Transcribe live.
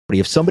property.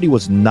 If somebody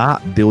was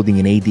not building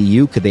an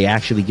ADU, could they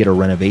actually get a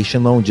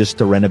renovation loan just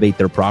to renovate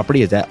their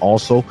property? Is that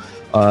also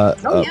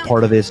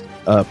part of this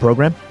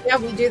program? Yeah,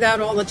 we do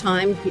that all the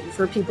time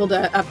for people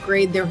to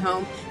upgrade their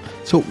home.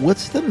 So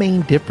what's the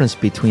main difference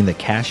between the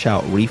cash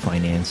out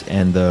refinance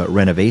and the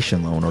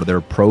renovation loan? Are there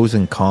pros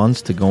and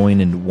cons to going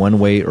in one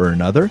way or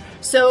another?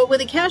 So with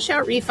a cash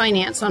out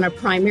refinance on a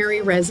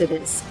primary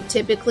residence,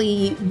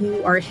 typically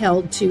you are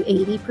held to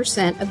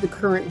 80% of the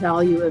current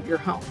value of your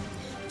home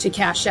to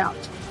cash out.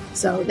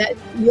 So that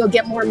you'll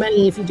get more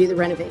money if you do the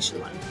renovation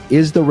loan.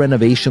 Is the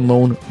renovation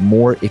loan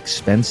more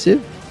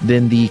expensive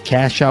than the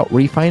cash out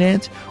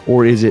refinance,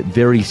 or is it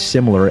very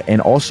similar?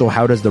 And also,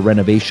 how does the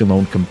renovation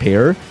loan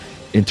compare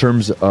in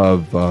terms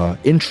of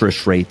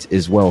interest rates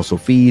as well? So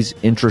fees,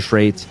 interest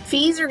rates.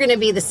 Fees are going to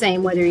be the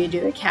same whether you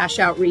do a cash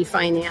out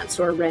refinance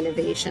or a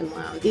renovation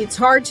loan. It's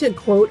hard to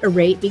quote a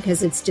rate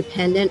because it's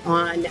dependent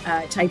on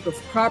type of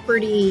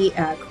property,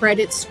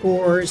 credit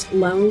scores,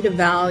 loan to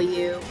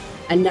value,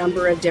 a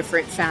number of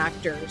different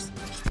factors.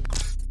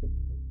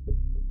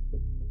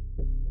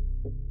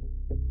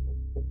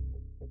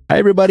 Hi,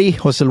 everybody.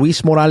 Jose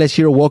Luis Morales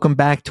here. Welcome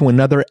back to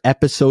another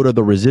episode of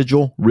the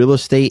Residual Real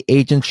Estate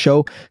Agent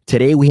Show.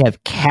 Today we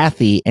have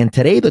Kathy, and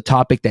today the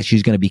topic that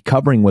she's going to be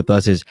covering with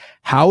us is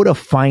how to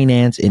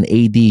finance an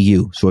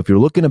ADU. So if you're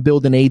looking to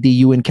build an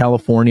ADU in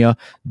California,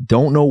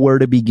 don't know where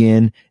to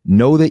begin,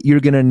 know that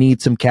you're going to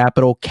need some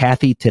capital,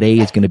 Kathy today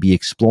is going to be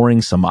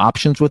exploring some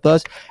options with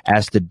us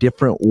as to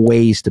different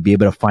ways to be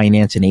able to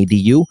finance an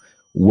ADU.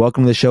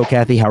 Welcome to the show,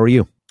 Kathy. How are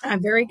you? I'm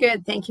very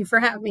good. Thank you for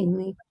having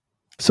me.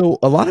 So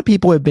a lot of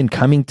people have been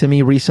coming to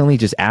me recently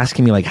just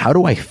asking me, like, how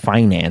do I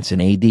finance an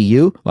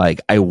ADU? Like,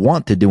 I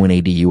want to do an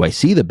ADU. I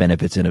see the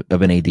benefits of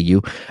an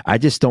ADU. I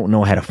just don't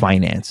know how to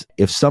finance.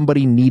 If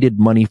somebody needed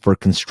money for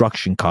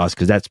construction costs,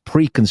 because that's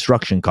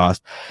pre-construction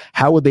cost,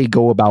 how would they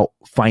go about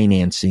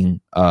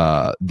financing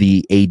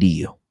the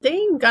ADU?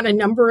 They've got a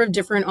number of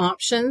different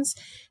options.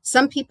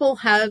 Some people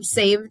have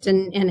saved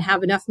and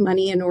have enough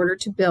money in order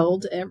to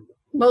build.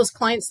 Most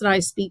clients that I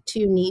speak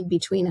to need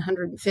between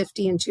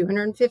 150 and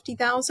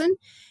 250,000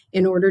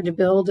 in order to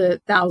build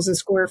 1,000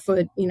 square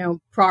foot,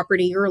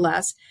 property or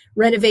less.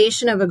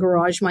 Renovation of a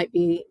garage might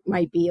be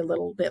a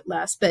little bit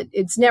less, but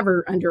it's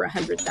never under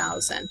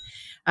 100,000.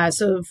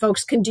 So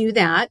folks can do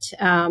that.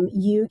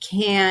 You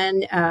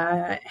can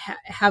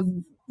have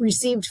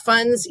received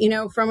funds,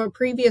 from a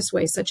previous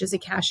way, such as a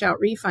cash out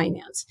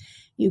refinance.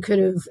 You could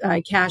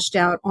have cashed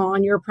out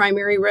on your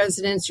primary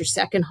residence, your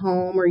second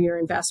home, or your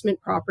investment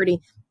property.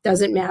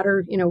 Doesn't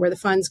matter, where the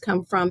funds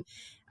come from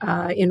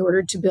in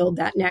order to build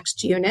that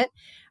next unit.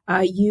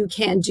 You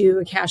can do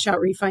a cash out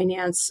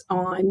refinance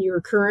on your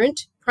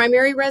current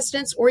primary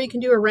residence, or you can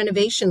do a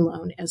renovation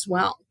loan as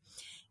well.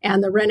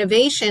 And the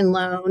renovation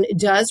loan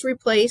does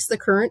replace the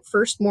current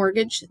first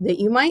mortgage that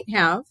you might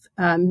have.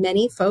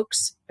 Many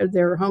folks,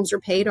 their homes are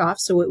paid off,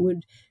 so it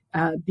would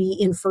be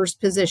in first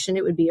position.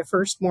 It would be a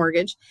first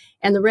mortgage.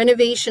 And the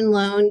renovation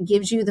loan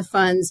gives you the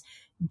funds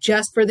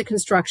just for the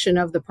construction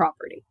of the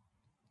property.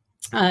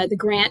 The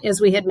grant, as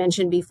we had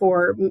mentioned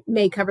before,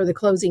 may cover the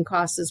closing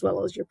costs as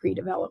well as your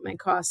pre-development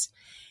costs.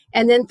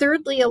 And then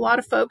thirdly, a lot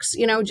of folks,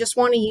 just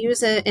want to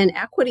use an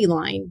equity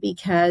line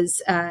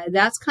because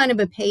that's kind of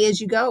a pay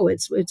as you go.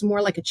 It's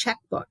more like a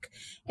checkbook,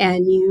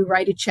 and you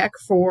write a check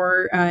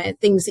for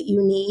things that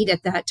you need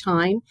at that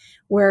time.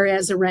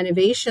 Whereas a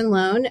renovation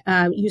loan,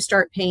 you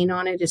start paying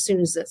on it as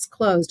soon as it's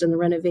closed, and the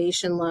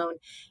renovation loan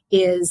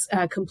is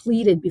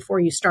completed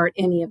before you start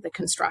any of the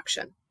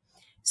construction.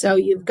 So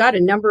you've got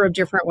a number of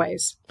different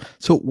ways.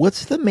 So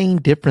what's the main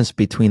difference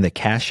between the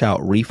cash out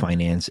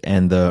refinance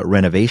and the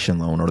renovation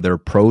loan? Are there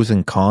pros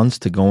and cons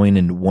to going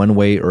in one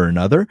way or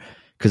another?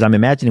 Because I'm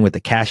imagining with the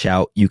cash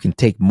out, you can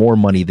take more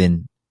money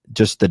than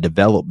just the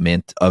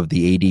development of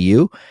the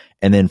ADU.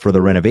 And then for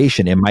the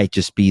renovation, it might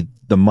just be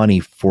the money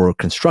for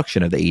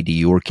construction of the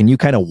ADU. Or can you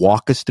kind of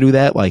walk us through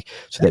that, like,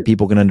 so that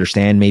people can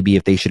understand maybe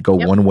if they should go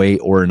one way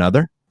or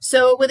another?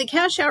 So with a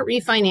cash out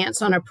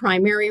refinance on a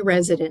primary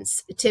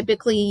residence,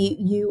 typically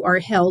you are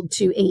held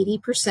to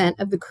 80%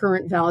 of the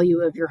current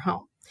value of your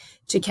home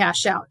to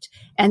cash out.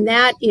 And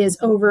that is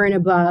over and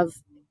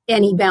above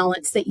any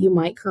balance that you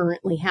might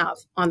currently have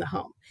on the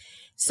home.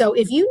 So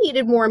if you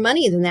needed more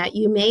money than that,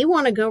 you may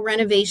want to go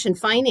renovation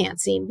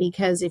financing,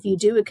 because if you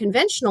do a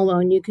conventional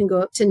loan, you can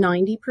go up to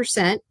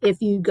 90%.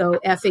 If you go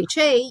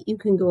FHA, you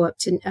can go up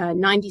to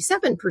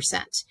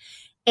 97%.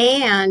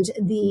 And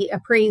the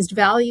appraised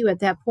value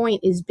at that point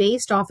is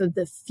based off of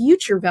the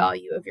future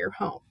value of your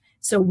home.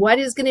 So what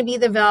is going to be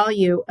the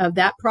value of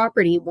that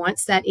property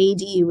once that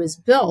ADU is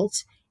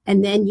built?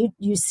 And then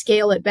you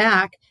scale it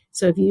back.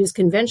 So if you use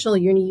conventional,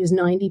 you're going to use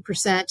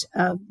 90%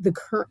 of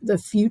the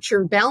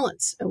future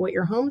balance of what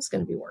your home is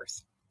going to be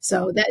worth.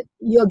 So that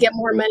you'll get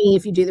more money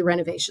if you do the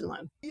renovation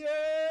loan. Yeah,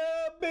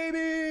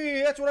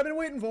 baby. That's what I've been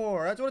waiting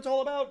for. That's what it's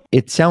all about.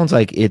 It sounds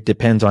like it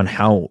depends on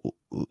how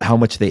how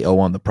much they owe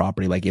on the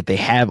property. Like if they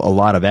have a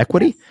lot of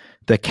equity,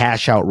 the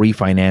cash out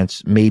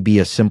refinance may be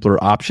a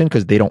simpler option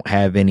because they don't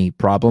have any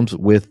problems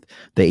with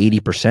the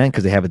 80%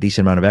 because they have a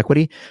decent amount of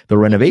equity. The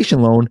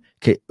renovation loan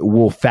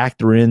will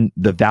factor in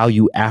the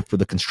value after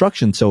the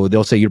construction. So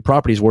they'll say your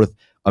property is worth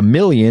 $1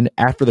 million.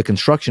 After the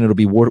construction, it'll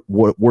be worth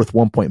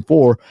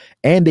 1.4,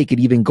 and they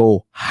could even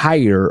go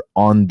higher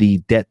on the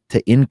debt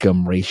to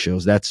income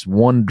ratios. That's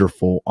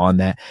wonderful on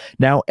that.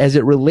 Now, as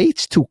it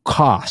relates to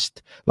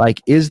cost,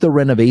 like, is the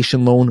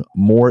renovation loan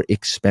more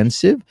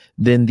expensive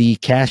than the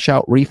cash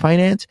out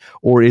refinance,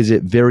 or is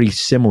it very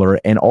similar?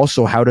 And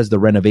also, how does the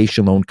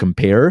renovation loan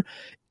compare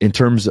in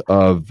terms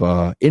of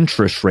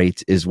interest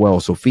rates as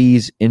well? So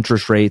fees,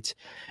 interest rates,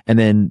 and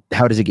then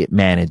how does it get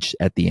managed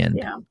at the end?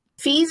 Yeah.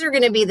 Fees are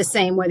going to be the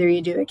same whether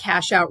you do a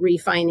cash out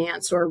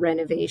refinance or a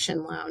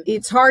renovation loan.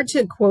 It's hard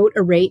to quote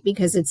a rate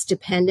because it's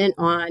dependent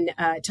on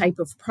type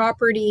of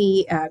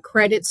property,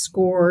 credit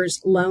scores,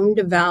 loan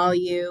to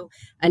value,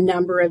 a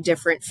number of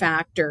different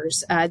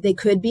factors. They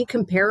could be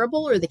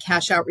comparable, or the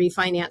cash out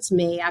refinance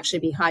may actually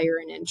be higher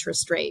in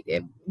interest rate.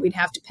 We'd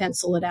have to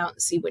pencil it out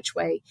and see which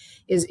way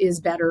is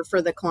better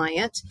for the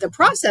client. The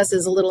process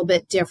is a little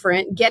bit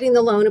different. Getting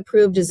the loan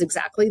approved is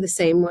exactly the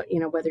same,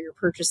 whether you're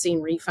purchasing,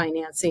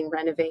 refinancing,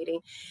 renovating.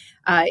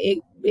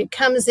 It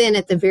comes in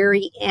at the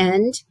very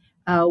end.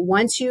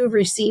 Once you've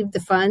received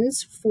the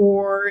funds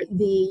for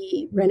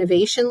the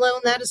renovation loan,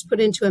 that is put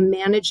into a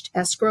managed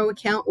escrow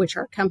account, which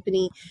our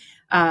company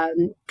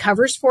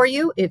covers for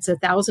you. It's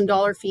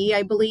 $1,000 fee,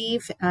 I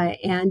believe,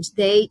 and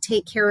they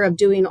take care of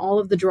doing all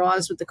of the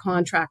draws with the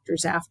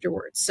contractors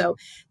afterwards. So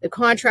the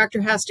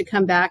contractor has to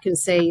come back and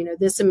say,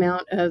 this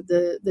amount of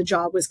the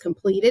job was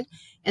completed.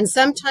 And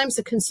sometimes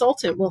the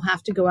consultant will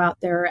have to go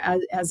out there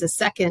as a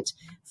second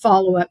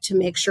follow-up to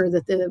make sure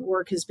that the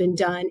work has been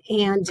done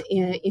and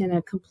in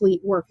a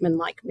complete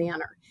workmanlike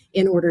manner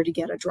in order to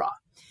get a draw.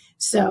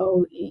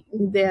 So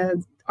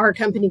our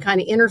company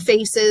kind of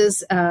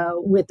interfaces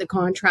with the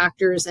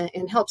contractors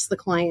and helps the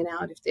client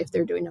out if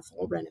they're doing a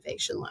full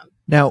renovation loan.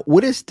 Now,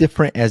 what is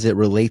different as it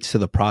relates to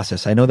the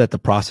process? I know that the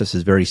process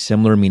is very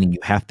similar, meaning you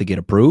have to get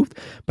approved,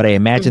 but I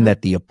imagine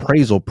that the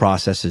appraisal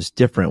process is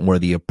different, where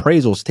the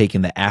appraisal is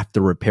taking the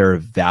after repair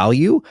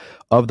value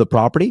of the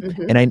property.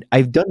 And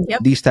I've done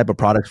these type of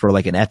products for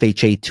like an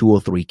FHA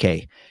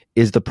 203K.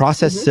 Is the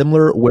process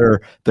similar where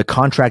the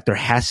contractor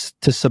has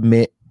to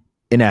submit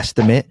an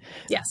estimate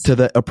to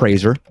the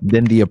appraiser?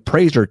 Then the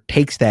appraiser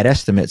takes that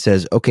estimate,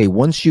 says, okay,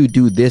 once you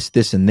do this,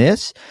 this, and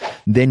this,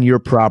 then your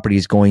property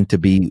is going to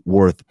be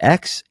worth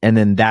X. And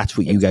then that's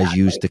what you guys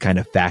use to kind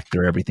of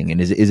factor everything in.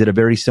 Is it a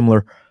very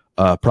similar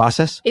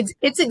process?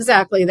 It's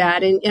exactly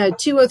that. And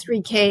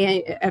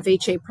 203K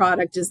FHA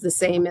product is the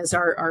same as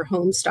our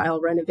home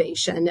style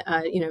renovation.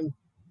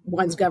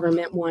 One's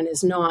government, one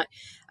is not.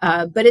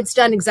 But it's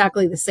done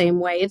exactly the same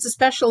way. It's a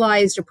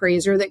specialized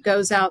appraiser that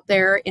goes out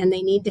there, and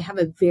they need to have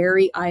a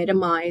very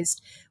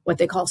itemized, what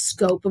they call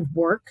scope of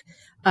work,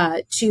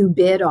 to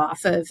bid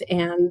off of.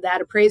 And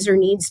that appraiser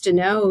needs to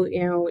know,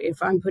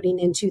 if I'm putting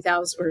in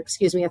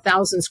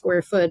 1,000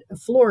 square foot of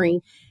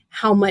flooring,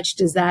 how much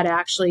does that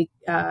actually,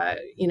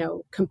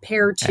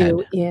 compare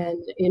to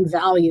in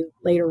value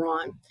later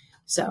on?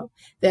 So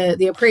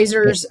the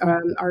appraisers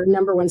are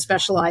number one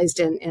specialized,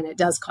 and it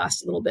does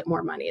cost a little bit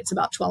more money. It's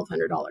about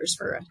 $1,200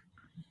 for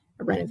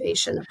a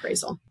renovation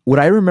appraisal. What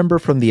I remember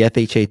from the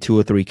FHA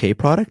 203K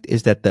product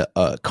is that the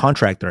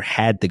contractor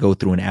had to go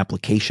through an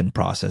application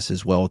process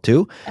as well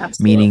too.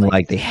 Absolutely. Meaning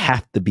like they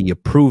have to be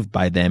approved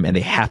by them, and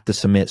they have to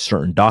submit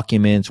certain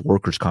documents,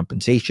 workers'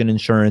 compensation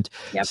insurance,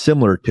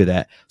 similar to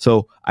that.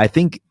 So I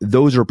think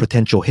those are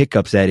potential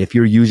hiccups that if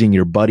you're using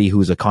your buddy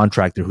who's a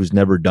contractor who's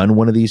never done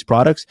one of these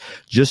products,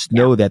 just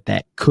know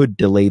that could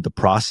delay the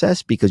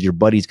process, because your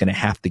buddy's going to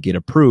have to get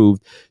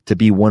approved to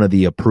be one of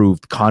the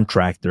approved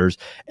contractors.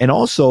 And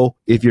also,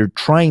 if you're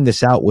trying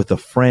this out with a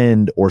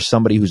friend or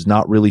somebody who's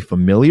not really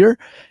familiar,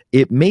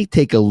 it may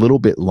take a little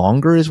bit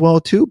longer as well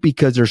too,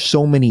 because there's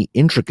so many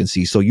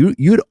intricacies. So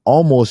you'd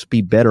almost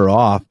be better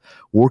off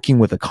working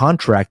with a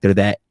contractor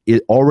that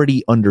it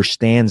already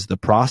understands the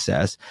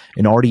process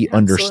and already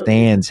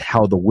understands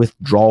how the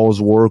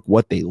withdrawals work,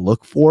 what they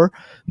look for.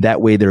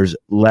 That way there's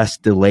less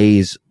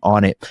delays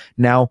on it.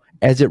 Now,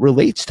 as it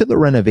relates to the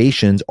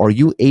renovations, are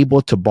you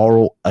able to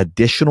borrow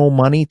additional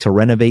money to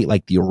renovate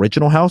like the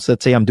original house?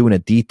 Let's say I'm doing a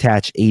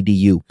detached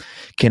ADU.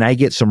 Can I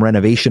get some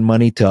renovation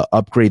money to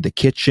upgrade the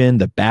kitchen,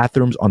 the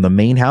bathrooms on the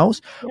main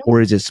house?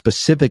 Or is it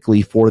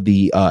specifically for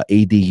the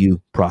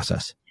ADU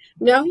process?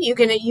 No, you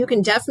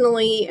can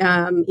definitely,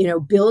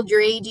 build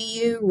your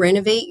ADU,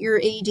 renovate your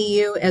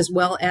ADU, as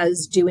well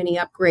as do any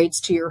upgrades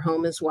to your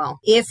home as well.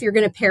 If you're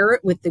going to pair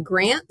it with the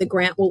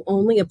grant will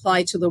only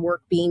apply to the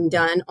work being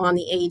done on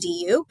the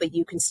ADU, but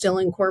you can still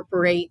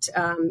incorporate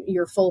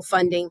your full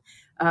funding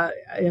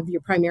of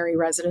your primary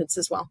residence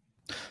as well.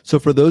 So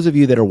for those of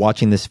you that are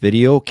watching this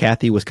video,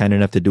 Kathy was kind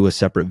enough to do a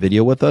separate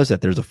video with us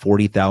that there's a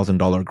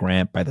 $40,000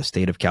 grant by the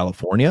state of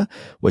California.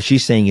 What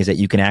she's saying is that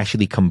you can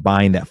actually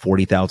combine that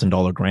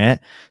 $40,000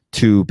 grant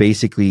to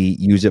basically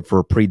use it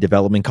for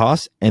pre-development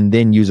costs and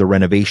then use a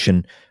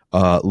renovation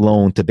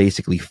loan to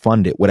basically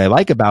fund it. What I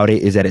like about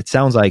it is that it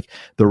sounds like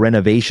the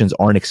renovations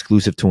aren't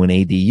exclusive to an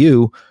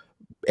ADU,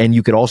 and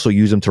you could also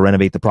use them to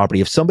renovate the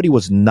property. If somebody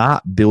was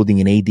not building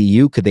an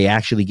ADU, could they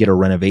actually get a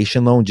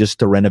renovation loan just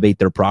to renovate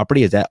their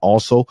property? Is that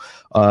also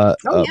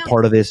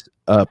part of this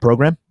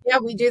program? Yeah,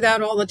 we do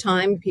that all the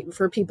time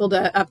for people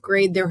to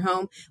upgrade their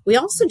home. We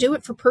also do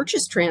it for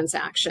purchase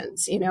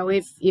transactions. You know,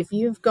 if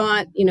you've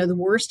got, you know, the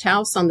worst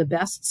house on the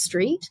best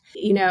street,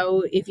 you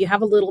know, if you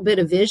have a little bit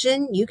of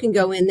vision, you can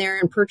go in there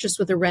and purchase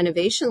with a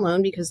renovation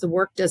loan because the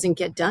work doesn't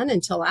get done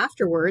until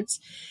afterwards,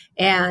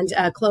 and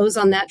close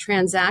on that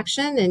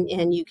transaction.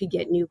 And you could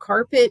get new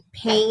carpet,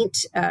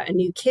 paint, a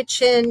new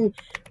kitchen,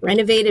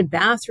 renovated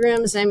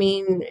bathrooms. I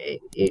mean,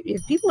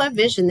 if people have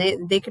vision,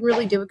 they can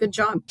really do a good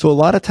job. So a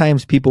lot of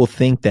times people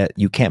think that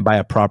you can't buy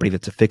a property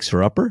that's a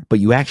fixer upper, but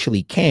you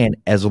actually can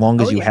as long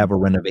as you have a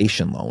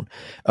renovation loan.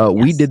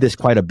 We did this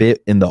quite a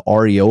bit in the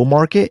REO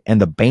market,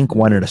 and the bank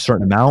wanted a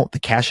certain amount. The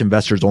cash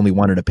investors only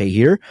wanted to pay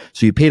here.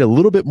 So you paid a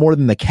little bit more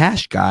than the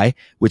cash guy,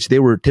 which they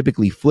were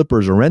typically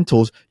flippers or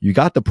rentals. You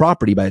got the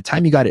property. By the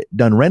time you got it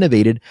done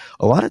renovated,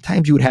 a lot of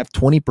times you would have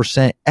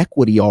 20%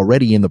 equity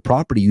already in the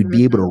property. You'd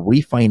be able to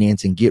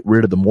refinance and get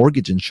rid of the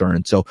mortgage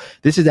insurance. So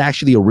this is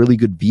actually a really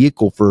good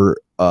vehicle for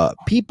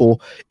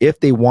people if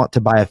they want to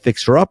buy a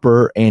fixer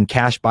upper, and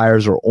cash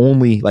buyers are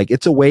only like,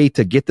 it's a way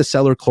to get the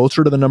seller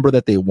closer to the number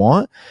that they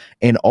want,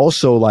 and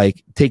also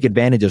like take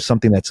advantage of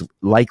something that's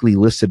likely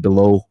listed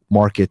below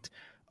market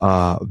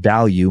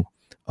value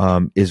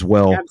as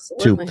well.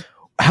 Absolutely. Too.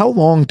 How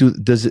long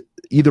does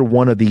either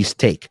one of these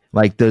take?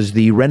 Like, does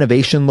the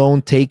renovation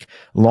loan take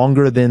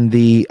longer than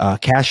the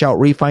cash out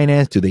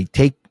refinance? Do they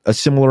take a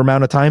similar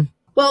amount of time?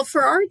 Well,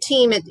 for our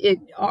team,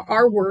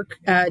 our work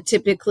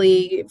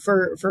typically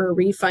for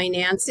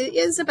refinance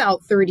is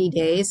about 30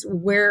 days.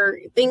 Where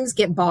things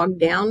get bogged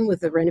down with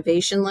the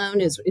renovation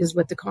loan is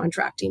with the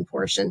contracting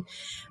portion.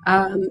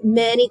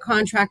 Many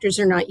contractors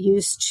are not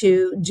used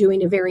to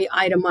doing a very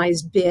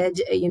itemized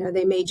bid. You know,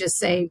 they may just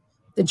say,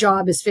 the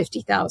job is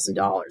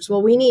 $50,000.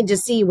 Well, we need to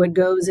see what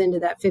goes into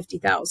that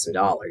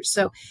 $50,000.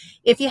 So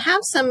if you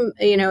have some,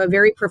 you know, a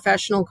very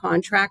professional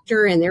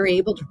contractor and they're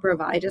able to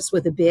provide us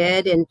with a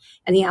bid and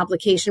the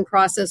application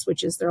process,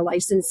 which is their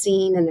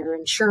licensing and their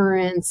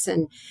insurance,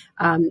 and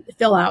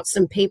fill out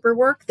some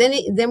paperwork,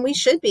 then we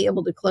should be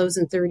able to close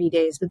in 30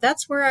 days. But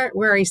that's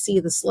where I see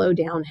the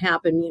slowdown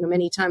happen. You know,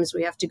 many times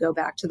we have to go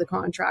back to the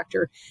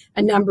contractor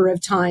a number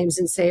of times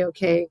and say,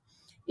 okay,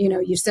 you know,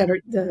 you said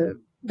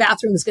the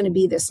bathroom is going to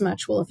be this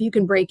much. Well, if you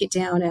can break it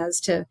down as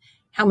to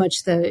how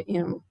much the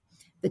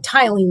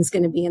tiling is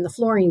going to be and the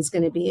flooring is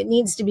going to be, it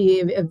needs to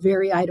be a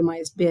very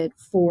itemized bid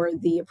for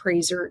the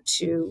appraiser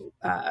to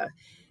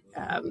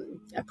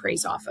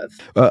appraise off of.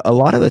 A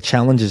lot of the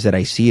challenges that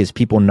I see is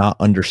people not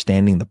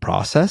understanding the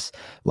process,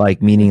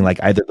 like meaning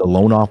like either the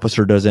loan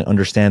officer doesn't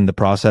understand the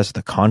process,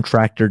 the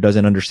contractor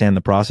doesn't understand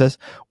the process,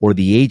 or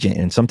the agent.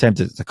 And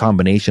sometimes it's a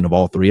combination of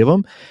all three of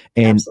them.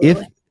 And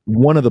Absolutely. If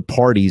one of the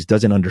parties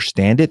doesn't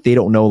understand it, they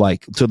don't know,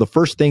 like, so the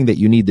first thing that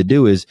you need to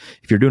do is,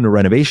 if you're doing a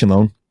renovation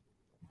loan,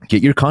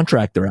 get your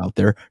contractor out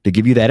there to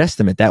give you that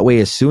estimate. That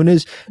way, as soon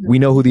as we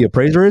know who the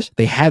appraiser is,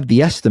 they have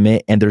the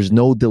estimate and there's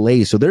no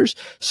delay. So there's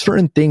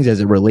certain things as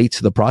it relates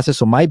to the process.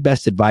 So my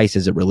best advice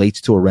as it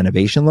relates to a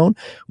renovation loan,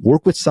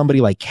 work with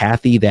somebody like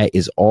Kathy that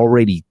is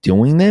already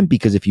doing them,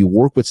 because if you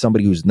work with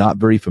somebody who's not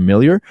very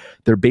familiar,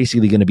 they're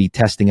basically going to be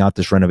testing out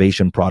this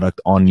renovation product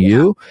on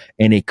you,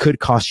 and it could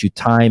cost you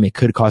time, it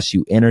could cost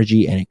you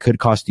energy, and it could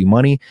cost you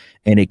money,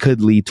 and it could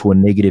lead to a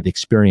negative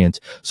experience.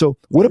 So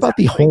what about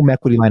the home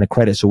equity line of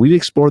credit? So we've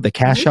explored the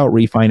cash out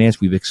refinance.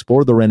 We've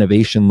explored the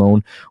renovation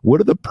loan. What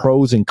are the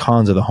pros and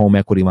cons of the home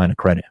equity line of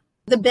credit?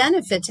 The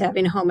benefit to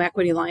having a home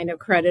equity line of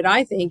credit,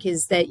 I think,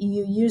 is that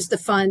you use the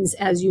funds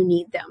as you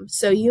need them.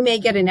 So you may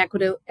get an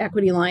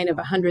equity line of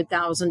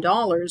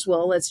 $100,000.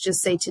 Well, let's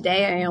just say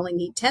today I only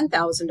need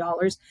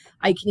 $10,000.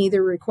 I can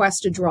either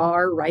request a draw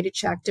or write a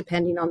check,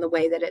 depending on the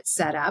way that it's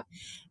set up,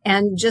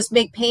 and just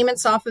make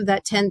payments off of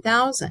that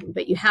 $10,000,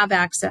 but you have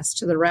access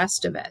to the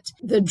rest of it.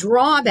 The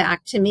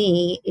drawback to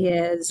me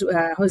is,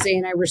 Jose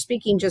and I were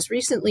speaking just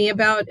recently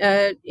about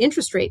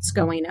interest rates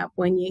going up.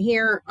 When you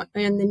hear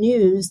in the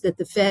news that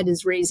the Fed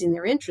is raising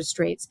their interest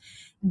rates,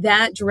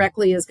 that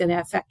directly is going to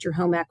affect your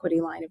home equity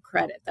line of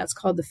credit. That's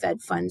called the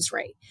Fed funds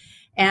rate.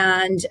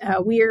 And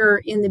we're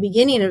in the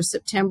beginning of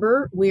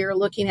September. We're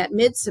looking at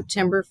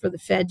mid-September for the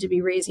Fed to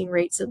be raising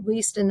rates at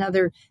least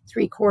another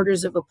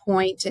 3/4 of a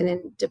point. And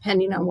then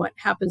depending on what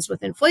happens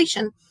with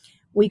inflation,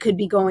 we could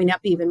be going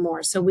up even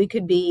more. So we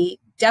could be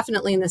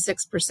definitely in the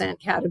 6%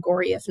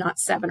 category, if not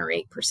 7 or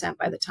 8%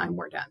 by the time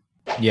we're done.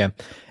 Yeah.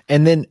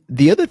 And then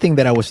the other thing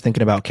that I was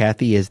thinking about,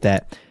 Kathy, is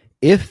that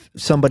if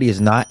somebody is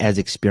not as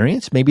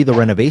experienced, maybe the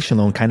renovation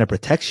loan kind of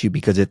protects you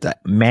because it's a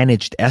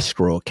managed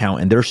escrow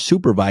account and they're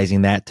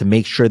supervising that to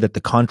make sure that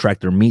the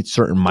contractor meets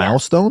certain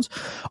milestones.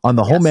 On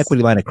the home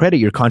equity line of credit,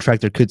 your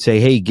contractor could say,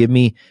 hey, give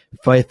me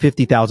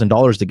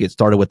 $50,000 to get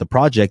started with the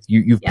project.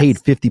 You've paid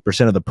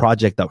 50% of the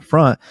project up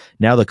front.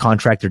 Now the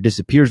contractor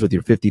disappears with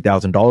your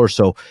 $50,000.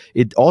 So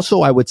it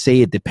also, I would say,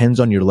 it depends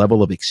on your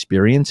level of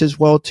experience as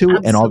well, too.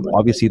 And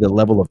obviously the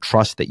level of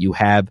trust that you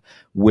have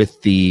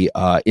with the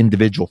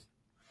individual.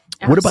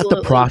 What about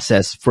the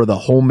process for the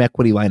home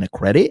equity line of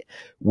credit?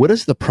 What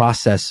does the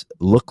process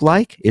look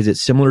like? Is it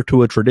similar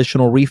to a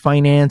traditional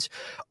refinance?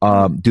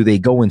 Do they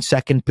go in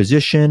second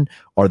position?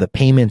 Are the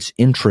payments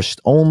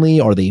interest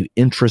only? Are they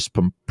interest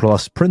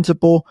plus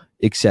principal,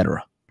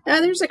 etc.?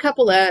 There's a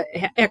couple of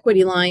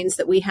equity lines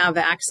that we have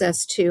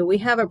access to. We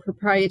have a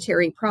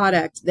proprietary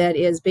product that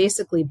is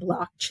basically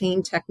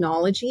blockchain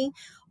technology.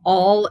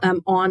 All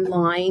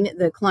online.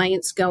 The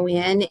clients go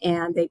in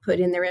and they put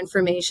in their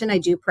information. I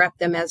do prep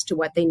them as to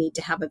what they need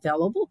to have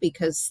available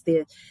because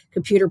the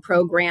computer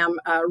program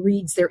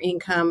reads their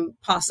income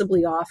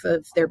possibly off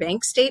of their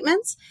bank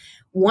statements.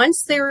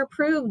 Once they're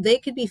approved, they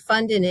could be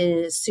funded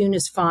in as soon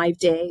as 5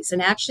 days.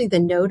 And actually the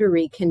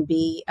notary can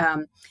be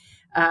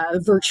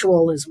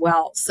virtual as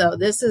well. So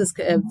this is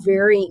a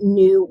very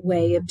new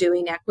way of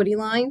doing equity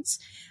lines.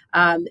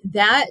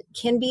 That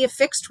can be a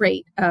fixed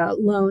rate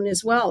loan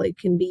as well. It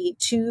can be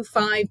 2,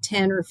 5,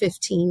 10, or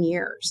 15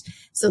 years.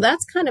 So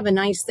that's kind of a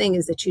nice thing,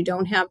 is that you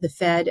don't have the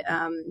Fed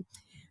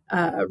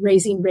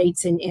raising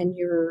rates and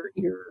your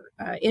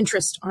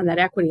interest on that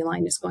equity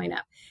line is going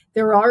up.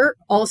 There are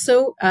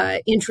also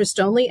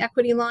interest-only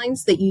equity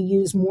lines that you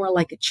use more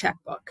like a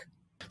checkbook.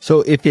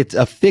 So if it's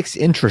a fixed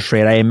interest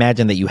rate, I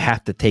imagine that you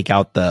have to take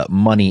out the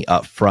money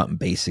up front,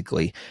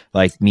 basically,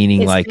 like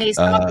meaning it's based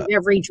off of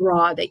every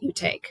draw that you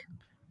take.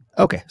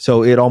 Okay.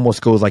 So it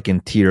almost goes like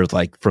in tiers,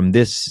 like from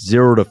this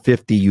 0 to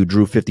 50, you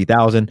drew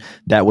 50,000.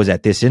 That was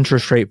at this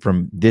interest rate.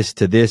 From this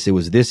to this, it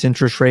was this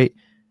interest rate,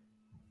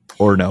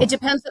 or no? It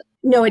depends.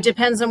 No, it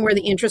depends on where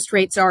the interest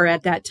rates are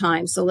at that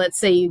time. So let's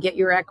say you get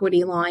your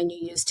equity line,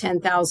 you use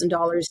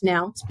 $10,000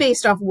 now. It's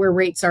based off of where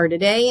rates are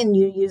today, and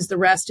you use the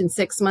rest in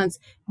 6 months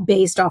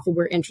based off of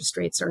where interest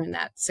rates are in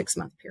that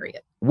 6-month period.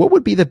 What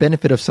would be the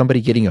benefit of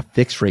somebody getting a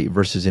fixed rate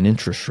versus an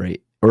interest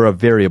rate or a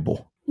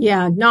variable?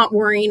 Yeah, not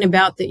worrying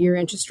about that your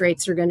interest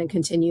rates are going to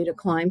continue to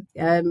climb.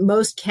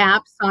 Most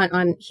caps on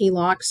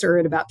HELOCs are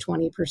at about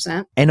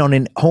 20%. And on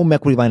a home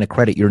equity line of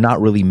credit, you're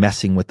not really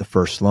messing with the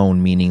first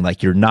loan, meaning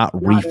like you're not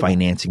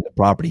refinancing the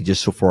property,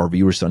 just so for our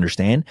viewers to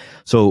understand.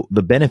 So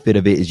the benefit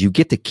of it is you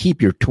get to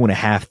keep your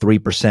 2.5%,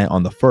 3%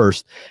 on the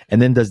first.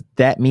 And then does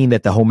that mean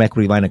that the home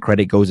equity line of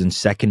credit goes in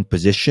second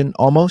position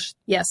almost?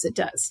 Yes, it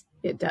does.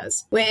 It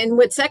does. And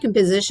what second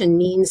position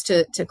means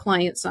to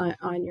clients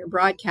on your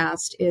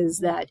broadcast is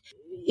that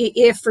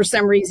if for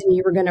some reason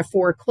you were going to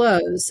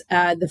foreclose,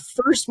 the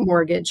first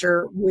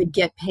mortgager would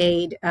get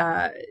paid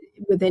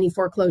with any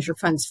foreclosure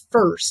funds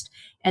first,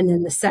 and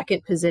then the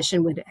second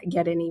position would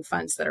get any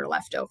funds that are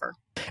left over.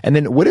 And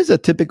then what is a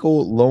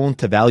typical loan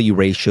to value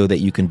ratio that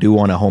you can do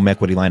on a home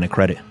equity line of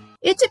credit?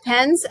 It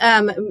depends.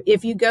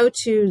 If you go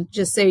to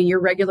just say your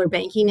regular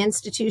banking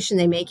institution,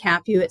 they may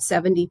cap you at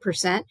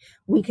 70%.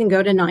 We can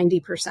go to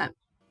 90%.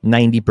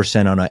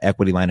 90% on an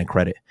equity line of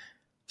credit.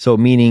 So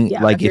meaning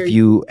like if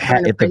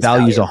the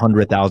value is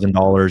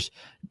 $100,000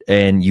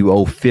 and you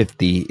owe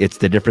 50, it's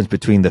the difference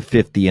between the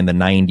 50 and the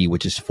 90,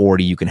 which is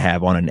 40 you can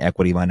have on an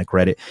equity line of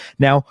credit.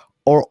 Now,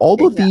 are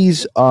all of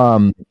these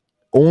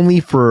only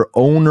for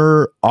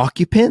owner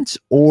occupants,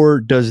 or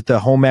does the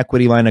home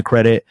equity line of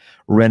credit,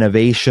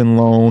 renovation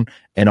loan,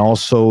 and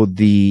also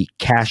the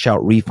cash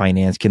out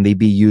refinance, can they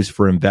be used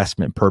for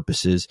investment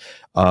purposes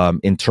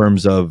in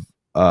terms of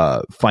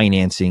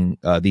financing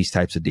these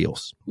types of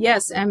deals?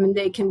 Yes, I mean,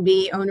 they can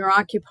be owner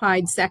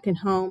occupied, second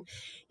home,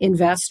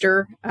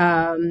 investor.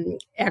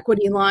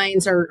 Equity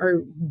lines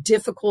are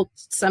difficult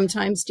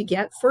sometimes to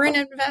get for an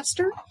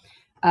investor.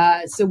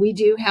 So we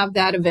do have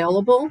that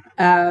available.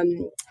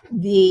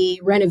 The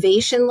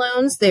renovation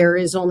loans, there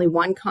is only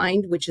one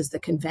kind, which is the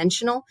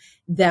conventional,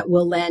 that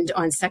will lend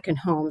on second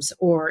homes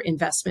or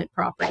investment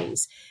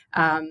properties,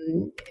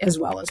 as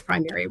well as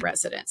primary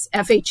residence.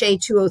 FHA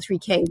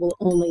 203K will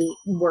only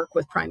work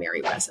with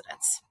primary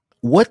residence.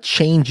 What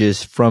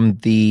changes from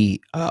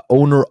the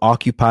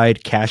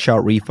owner-occupied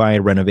cash-out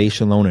refi,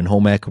 renovation loan, and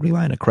home equity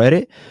line of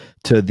credit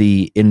to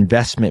the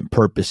investment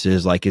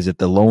purposes? Like, is it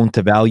the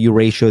loan-to-value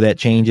ratio that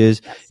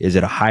changes? Yes. Is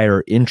it a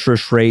higher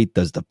interest rate?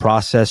 Does the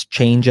process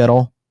change at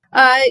all?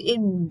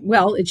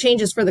 It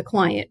changes for the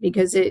client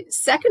because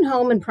second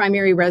home and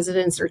primary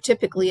residence are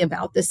typically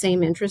about the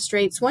same interest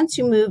rates. Once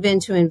you move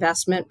into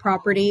investment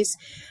properties,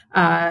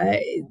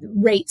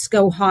 rates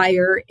go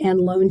higher and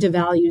loan to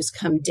values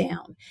come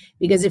down.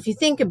 Because if you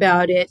think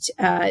about it,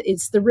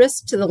 it's the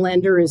risk to the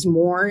lender is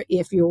more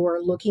if you're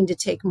looking to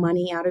take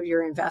money out of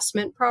your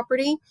investment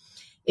property.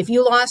 If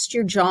you lost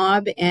your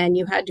job and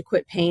you had to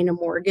quit paying a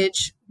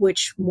mortgage,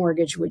 which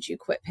mortgage would you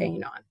quit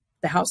paying on?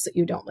 the house that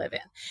you don't live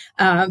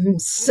in.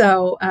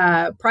 So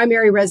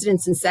primary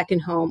residence and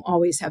second home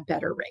always have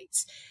better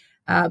rates.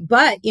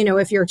 But,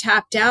 if you're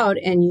tapped out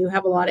and you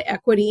have a lot of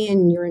equity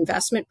in your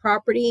investment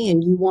property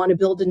and you want to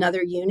build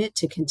another unit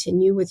to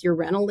continue with your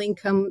rental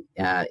income,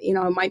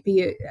 it might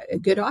be a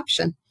good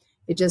option.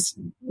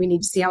 We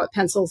need to see how it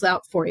pencils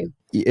out for you.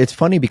 It's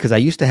funny because I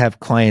used to have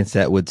clients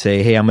that would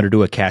say, hey, I'm going to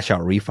do a cash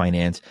out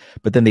refinance,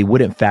 but then they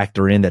wouldn't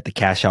factor in that the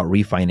cash out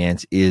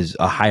refinance is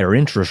a higher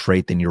interest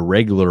rate than your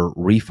regular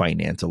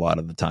refinance a lot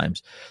of the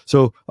times.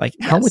 So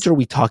how much are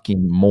we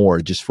talking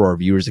more, just for our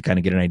viewers to kind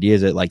of get an idea?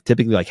 Is it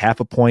typically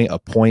half a point, a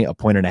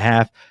point and a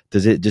half?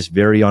 Does it just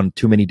vary on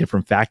too many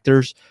different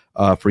factors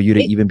for you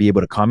to even be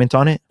able to comment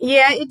on it?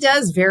 Yeah, it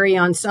does vary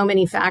on so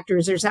many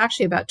factors. There's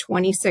actually about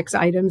 26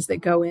 items that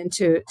go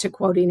into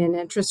quoting an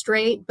interest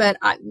rate. But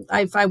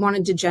if I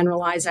wanted to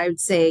generalize, I would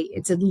say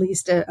it's at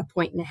least a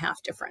point and a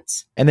half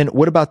difference. And then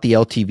what about the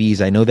LTVs?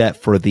 I know that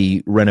for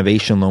the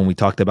renovation loan, we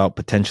talked about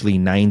potentially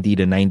 90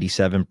 to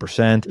 97%.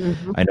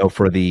 Mm-hmm. I know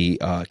for the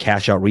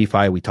cash out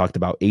refi, we talked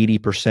about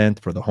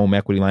 80%. For the home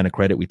equity line of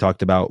credit, we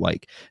talked about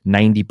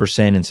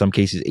 90%, in some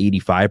cases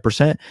 85%.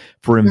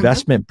 For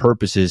investment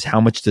purposes,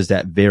 how much does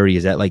that vary?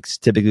 Is that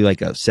typically a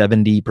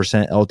 70%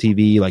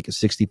 LTV, a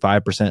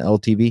 65%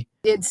 LTV?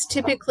 It's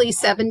typically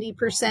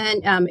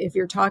 70%. If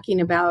you're talking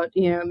about,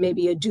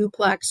 maybe a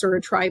duplex or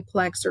a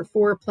triplex or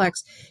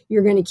fourplex,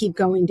 you're going to keep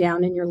going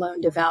down in your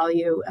loan to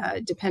value,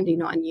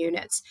 depending on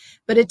units.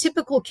 But a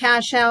typical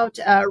cash out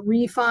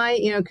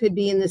refi, could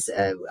be in this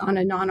on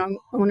a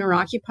non-owner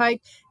occupied,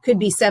 could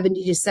be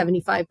 70 to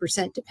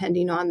 75%,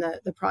 depending on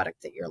the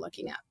product that you're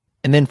looking at.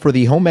 And then for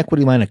the home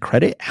equity line of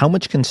credit, how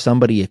much can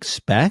somebody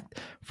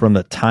expect from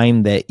the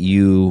time that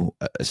you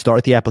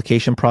start the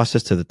application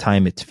process to the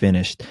time it's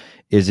finished?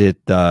 Is it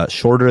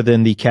shorter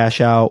than the cash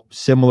out,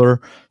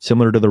 similar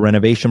to the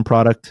renovation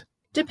product?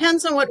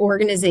 Depends on what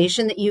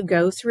organization that you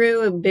go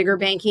through. Bigger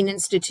banking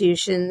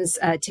institutions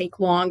take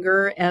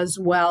longer, as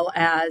well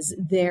as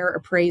their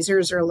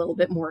appraisers are a little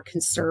bit more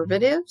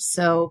conservative.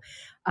 So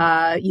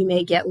you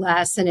may get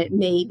less and it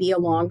may be a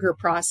longer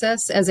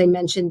process. As I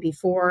mentioned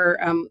before,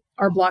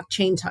 our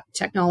blockchain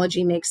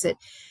technology makes it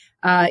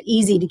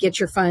easy to get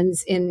your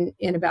funds in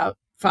about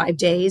 5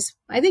 days.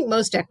 I think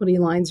most equity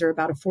lines are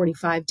about a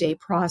 45-day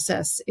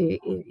process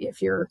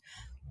if you're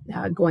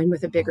going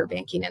with a bigger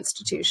banking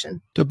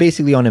institution. So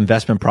basically on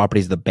investment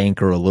properties, the bank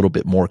are a little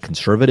bit more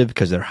conservative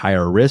because they're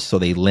higher risk, so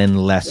they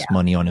lend less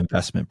money on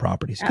investment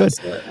properties.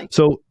 Absolutely. Good.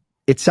 So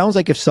it sounds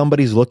like if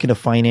somebody's looking to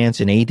finance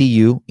an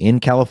ADU in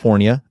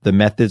California, the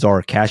methods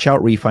are cash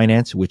out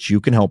refinance, which you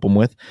can help them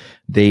with.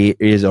 There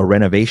is a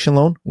renovation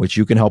loan, which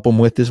you can help them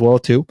with as well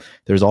too.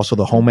 There's also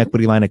the home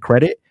equity line of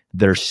credit.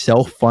 There's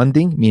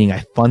self-funding, meaning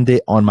I fund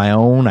it on my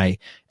own. I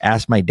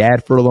ask my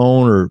dad for a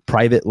loan or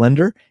private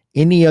lender.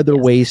 Any other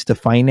ways to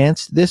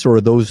finance this, or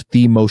are those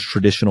the most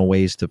traditional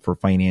ways for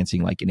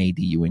financing an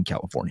ADU in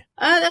California?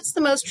 That's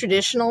the most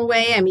traditional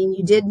way. I mean,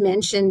 you did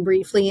mention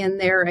briefly in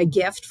there a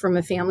gift from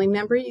a family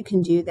member. You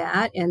can do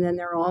that. And then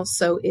there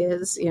also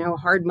is, a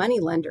hard money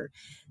lender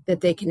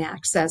that they can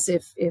access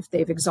if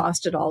they've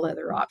exhausted all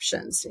other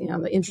options.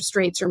 The interest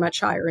rates are much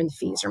higher and the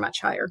fees are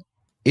much higher.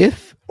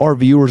 If our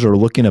viewers are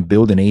looking to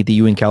build an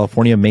ADU in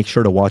California, make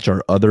sure to watch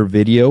our other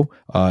video.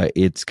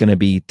 It's going to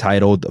be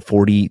titled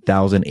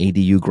 40,000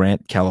 ADU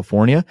Grant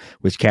California,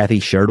 which Kathy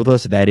shared with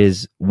us. That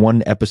is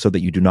one episode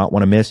that you do not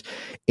want to miss.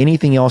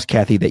 Anything else,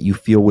 Kathy, that you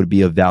feel would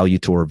be of value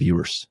to our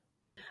viewers?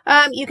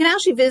 You can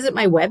actually visit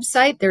my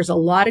website. There's a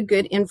lot of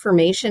good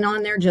information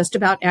on there just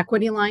about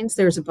equity lines.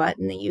 There's a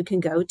button that you can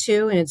go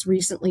to, and it's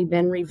recently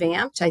been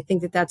revamped. I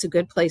think that's a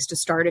good place to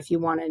start if you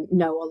want to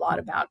know a lot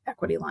about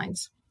equity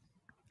lines.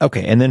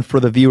 Okay. And then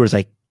for the viewers,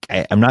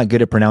 I'm not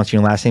good at pronouncing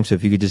your last name, so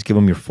if you could just give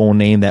them your full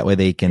name, that way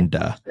they can...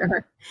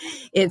 Sure.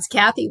 It's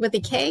Kathy with a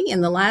K,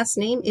 and the last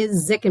name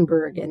is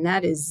Zickenberg, and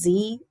that is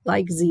Z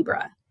like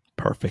zebra.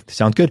 Perfect.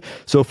 Sounds good.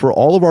 So for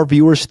all of our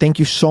viewers, thank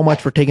you so much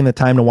for taking the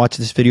time to watch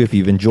this video. If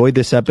you've enjoyed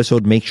this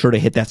episode, make sure to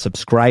hit that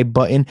subscribe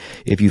button.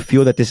 If you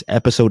feel that this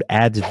episode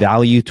adds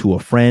value to a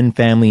friend,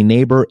 family,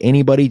 neighbor,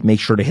 anybody, make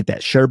sure to hit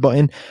that share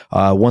button.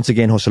 Once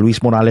again, Jose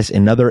Luis Morales,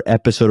 another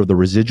episode of the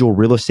Residual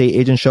Real Estate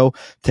Agent Show.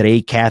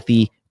 Today,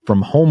 Kathy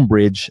from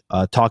Homebridge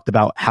talked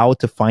about how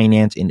to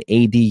finance an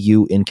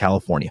ADU in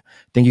California.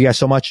 Thank you guys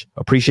so much.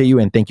 Appreciate you.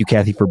 And thank you,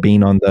 Kathy, for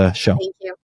being on the show. Thank you.